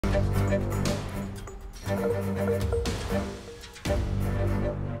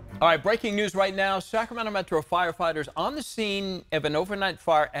All right, breaking news right now. Sacramento Metro firefighters on the scene of an overnight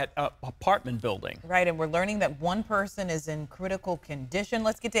fire at an apartment building. Right, and we're learning that one person is in critical condition.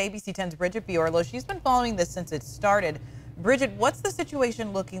 Let's get to ABC 10's Bridget Biorlo. She's been following this since it started. Bridget, what's the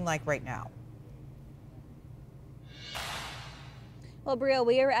situation looking like right now? Well, Bria,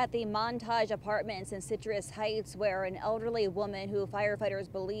 we are at the Montage Apartments in Citrus Heights, where an elderly woman who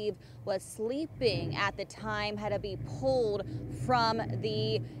firefighters believe was sleeping at the time had to be pulled from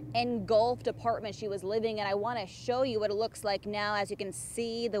the engulfed apartment she was living in. I want to show you what it looks like now. As you can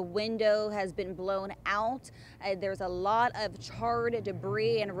see, the window has been blown out. There's a lot of charred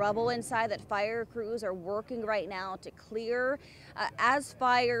debris and rubble inside that fire crews are working right now to clear. As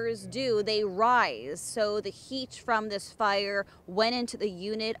fires do, they rise. So the heat from this fire went into the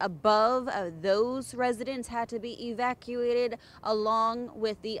unit above. Those residents had to be evacuated along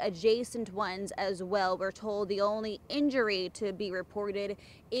with the adjacent ones as well. We're told the only injury to be reported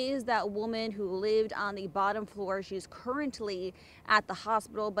is that woman who lived on the bottom floor. She's currently at the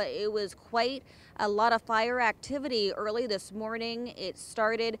hospital, but it was quite a lot of fire activity early this morning. It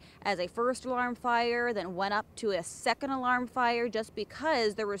started as a first alarm fire, then went up to a second alarm fire just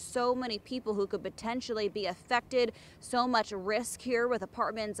because there were so many people who could potentially be affected. So much risk here with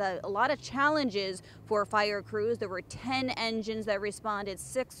apartments, a lot of challenges for fire crews. There were 10 engines that responded,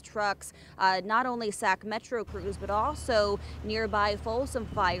 6 trucks, not only Sac Metro crews, but also nearby Folsom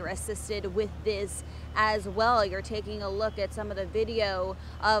Fire assisted with this as well. You're taking a look at some of the video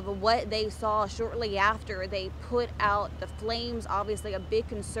of what they saw shortly after they put out the flames. Obviously, a big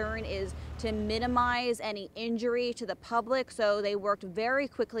concern is to minimize any injury to the public, so they worked very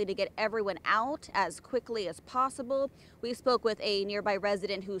quickly to get everyone out as quickly as possible. We spoke with a nearby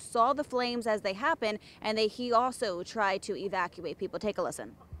resident who saw the flames as they happened, and he also tried to evacuate people. Take a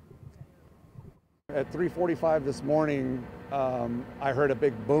listen. At 3:45 this morning, I heard a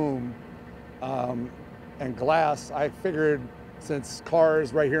big boom and glass. I figured, since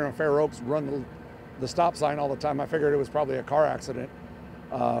cars right here on Fair Oaks run the stop sign all the time, I figured it was probably a car accident.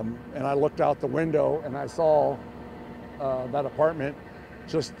 And I looked out the window and I saw that apartment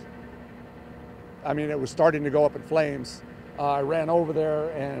just, I mean, it was starting to go up in flames. I ran over there,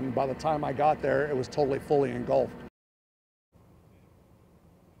 and by the time I got there, it was totally fully engulfed.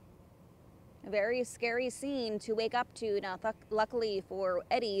 Very scary scene to wake up to. Now, luckily for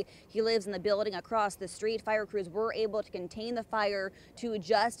Eddie, he lives in the building across the street. Fire crews were able to contain the fire to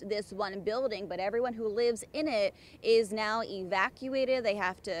just this one building, but everyone who lives in it is now evacuated. They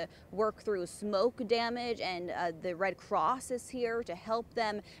have to work through smoke damage, and the Red Cross is here to help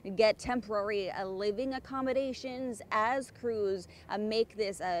them get temporary living accommodations as crews make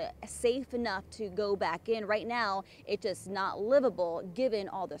this safe enough to go back in. Right now, it's just not livable given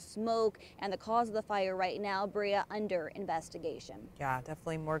all the smoke, and the cause of the fire right now, Bria, under investigation. Yeah,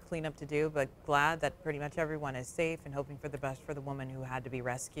 definitely more cleanup to do, but glad that pretty much everyone is safe and hoping for the best for the woman who had to be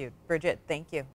rescued. Bridget, thank you.